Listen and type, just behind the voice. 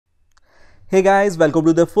Hey guys, welcome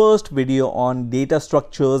to the first video on data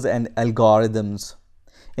structures and algorithms.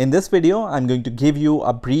 In this video, I'm going to give you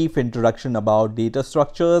a brief introduction about data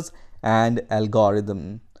structures and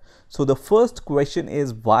algorithm. So the first question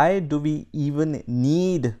is, why do we even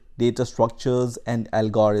need data structures and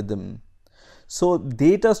algorithm? So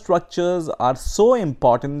data structures are so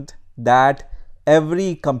important that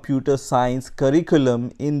every computer science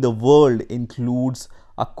curriculum in the world includes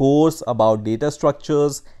a course about data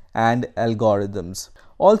structures and algorithms.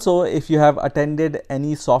 Also, if you have attended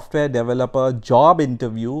any software developer job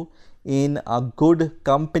interview in a good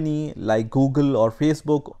company like Google or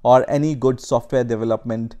Facebook or any good software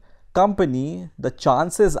development company, the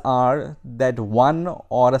chances are that one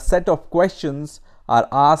or a set of questions are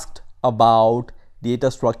asked about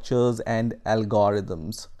data structures and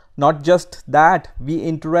algorithms. Not just that, we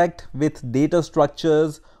interact with data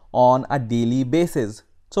structures on a daily basis.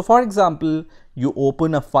 So for example, you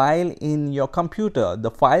open a file in your computer. The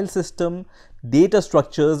file system data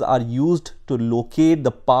structures are used to locate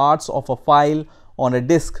the parts of a file on a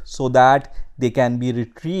disk so that they can be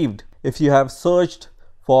retrieved. If you have searched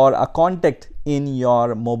for a contact in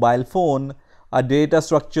your mobile phone, a data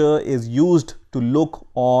structure is used to look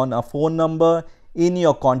on a phone number in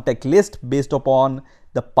your contact list based upon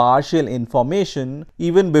the partial information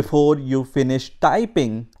even before you finish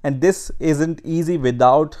typing, and this isn't easy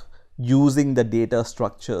without using the data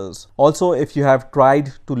structures. Also, if you have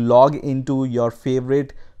tried to log into your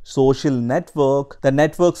favorite social network, the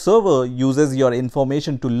network server uses your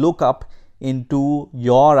information to look up into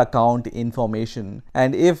your account information.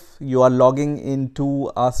 And if you are logging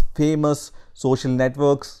into a famous social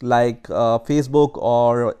networks like Facebook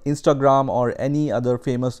or Instagram or any other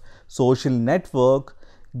famous social network,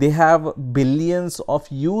 they have billions of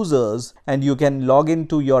users and you can log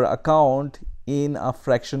into your account in a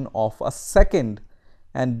fraction of a second.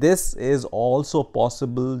 And this is also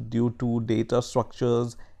possible due to data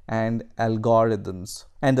structures and algorithms.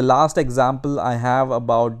 And the last example I have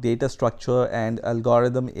about data structure and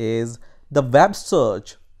algorithm is the web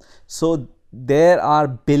search. So there are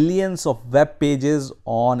billions of web pages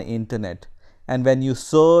on internet, and when you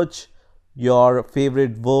search your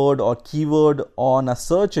favorite word or keyword on a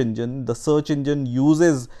search engine, the search engine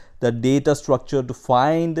uses the data structure to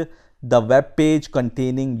find the web page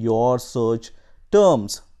containing your search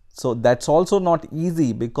terms. So that's also not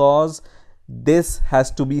easy because this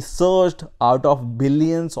has to be searched out of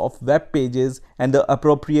billions of web pages and the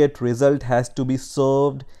appropriate result has to be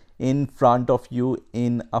served in front of you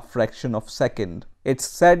in a fraction of a second. It's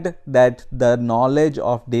said that the knowledge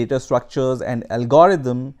of data structures and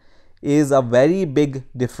algorithm is a very big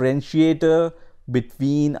differentiator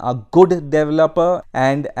between a good developer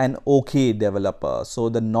and an okay developer. So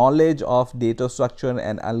the knowledge of data structure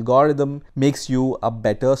and algorithm makes you a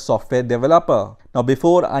better software developer. Now,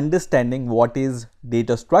 before understanding what is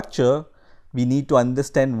data structure, we need to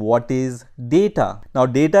understand what is data. Now,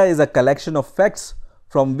 data is a collection of facts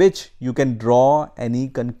from which you can draw any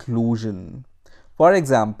conclusion. For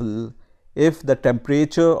example, if the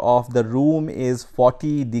temperature of the room is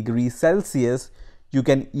 40 degrees Celsius, you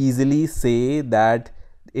can easily say that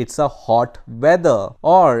it's a hot weather.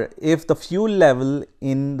 Or if the fuel level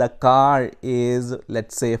in the car is,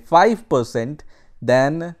 let's say, 5%,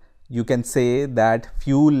 then you can say that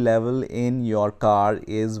fuel level in your car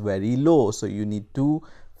is very low. So you need to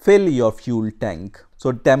fill your fuel tank.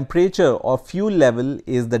 So temperature or fuel level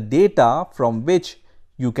is the data from which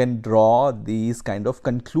you can draw these kind of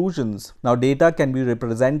conclusions. Now, data can be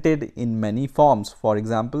represented in many forms. For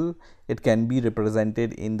example, it can be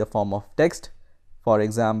represented in the form of text. For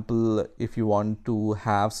example, if you want to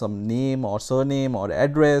have some name or surname or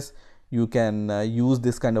address, you can use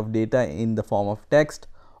this kind of data in the form of text,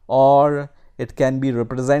 or it can be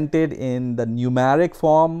represented in the numeric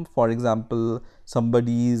form. For example,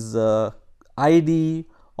 somebody's ID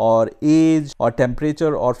or age or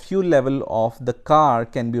temperature or fuel level of the car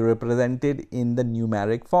can be represented in the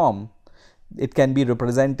numeric form. It can be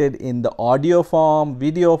represented in the audio form,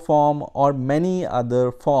 video form, or many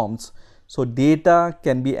other forms. So data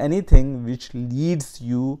can be anything which leads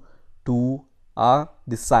you to a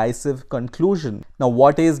decisive conclusion. Now,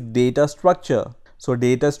 what is data structure? So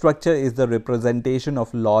data structure is the representation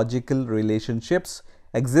of logical relationships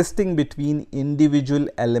existing between individual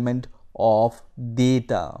elements of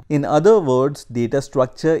data. In other words, data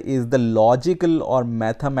structure is the logical or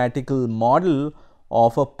mathematical model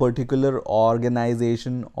of a particular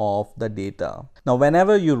organization of the data. Now,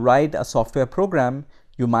 whenever you write a software program,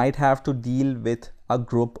 you might have to deal with a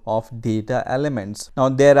group of data elements. Now,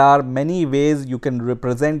 there are many ways you can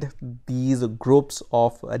represent these groups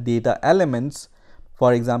of data elements.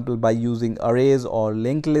 for example by using arrays or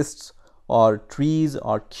linked lists or trees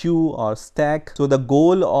or queue or stack. So the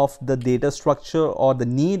goal of the data structure or the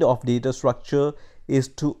need of data structure is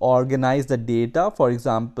to organize the data, for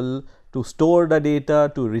example to store the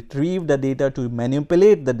data, to retrieve the data, to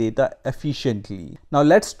manipulate the data efficiently. Now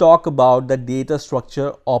let's talk about the data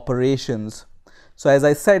structure operations. So as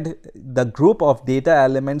I said, the group of data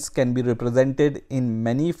elements can be represented in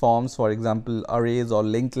many forms, for example arrays or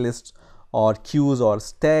linked lists or queues or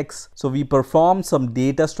stacks. So we perform some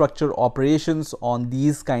data structure operations on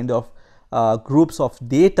these kind of groups of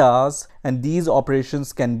datas, and these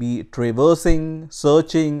operations can be traversing,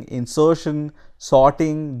 searching, insertion,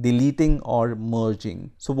 sorting, deleting or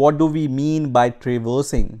merging. So what do we mean by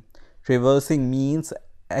traversing? Traversing means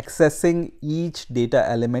accessing each data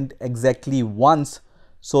element exactly once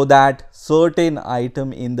so that certain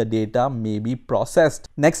item in the data may be processed.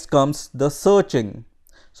 Next comes the searching.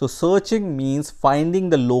 So searching means finding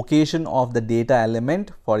the location of the data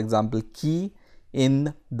element, for example key,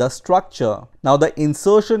 in the structure. Now the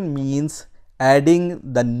insertion means adding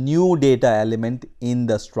the new data element in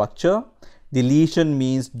the structure. Deletion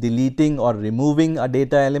means deleting or removing a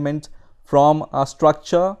data element from a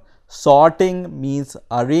structure. Sorting means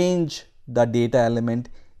arrange the data element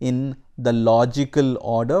in the logical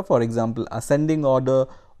order, for example ascending order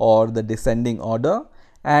or the descending order.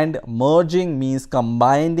 And merging means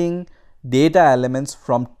combining data elements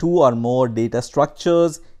from two or more data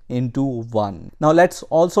structures into one. Now let's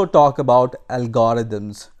also talk about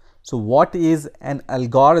algorithms. So what is an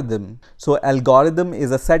algorithm? So algorithm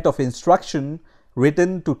is a set of instructions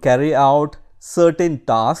written to carry out certain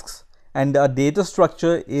tasks, and a data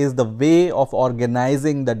structure is the way of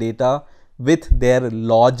organizing the data with their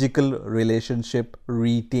logical relationship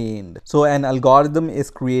retained. So an algorithm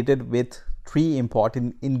is created with three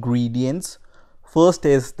important ingredients. First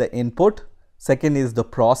is the input, second is the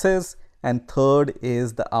process, and third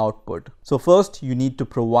is the output. So first you need to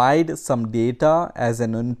provide some data as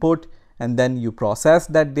an input, and then you process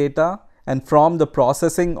that data, and from the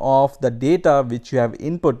processing of the data which you have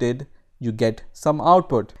inputted you get some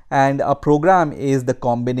output. And a program is the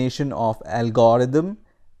combination of algorithm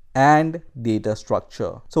and data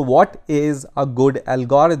structure. So what is a good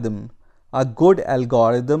algorithm? A good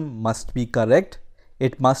algorithm must be correct.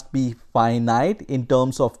 It must be finite in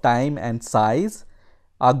terms of time and size.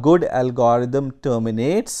 A good algorithm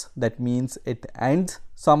terminates, that means it ends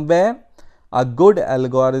somewhere. A good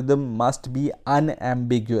algorithm must be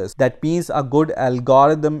unambiguous. That means a good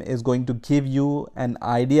algorithm is going to give you an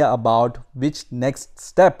idea about which next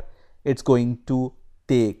step it's going to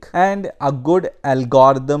take. And a good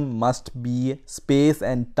algorithm must be space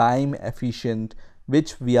and time efficient,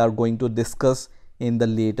 which we are going to discuss in the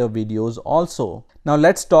later videos also. Now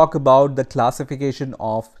let's talk about the classification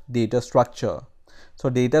of data structure. So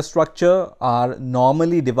data structure are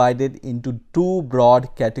normally divided into two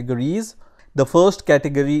broad categories. The first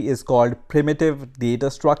category is called primitive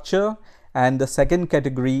data structure, and the second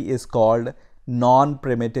category is called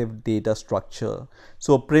non-primitive data structure.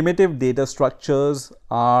 So primitive data structures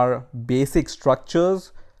are basic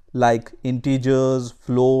structures like integers,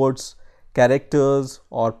 floats, characters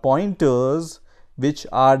or pointers, which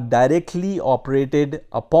are directly operated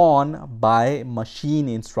upon by machine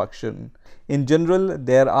instruction. In general,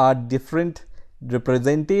 there are different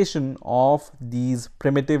representation of these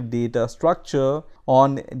primitive data structure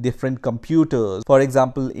on different computers. For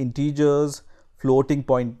example, integers, floating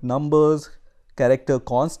point numbers, character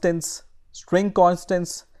constants, string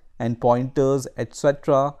constants, and pointers,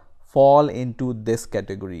 etc. fall into this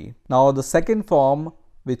category. Now the second form,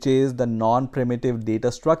 which is the non-primitive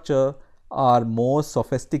data structure, are more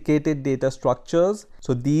sophisticated data structures.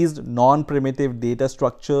 So these non-primitive data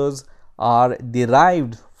structures are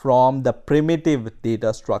derived from the primitive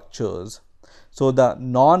data structures. So the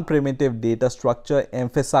non-primitive data structure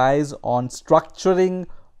emphasize on structuring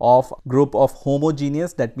of group of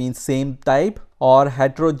homogeneous, that means same type, or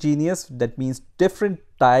heterogeneous, that means different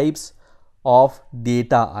types of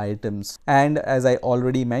data items. And as I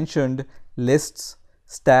already mentioned, lists,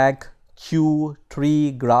 stack, queue,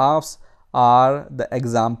 tree, graphs are the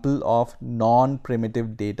example of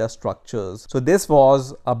non-primitive data structures. So this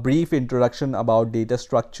was a brief introduction about data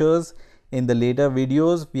structures. In the later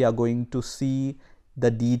videos, we are going to see the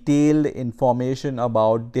detailed information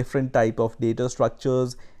about different type of data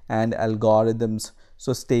structures and algorithms.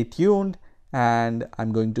 So stay tuned, and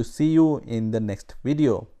I'm going to see you in the next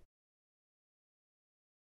video.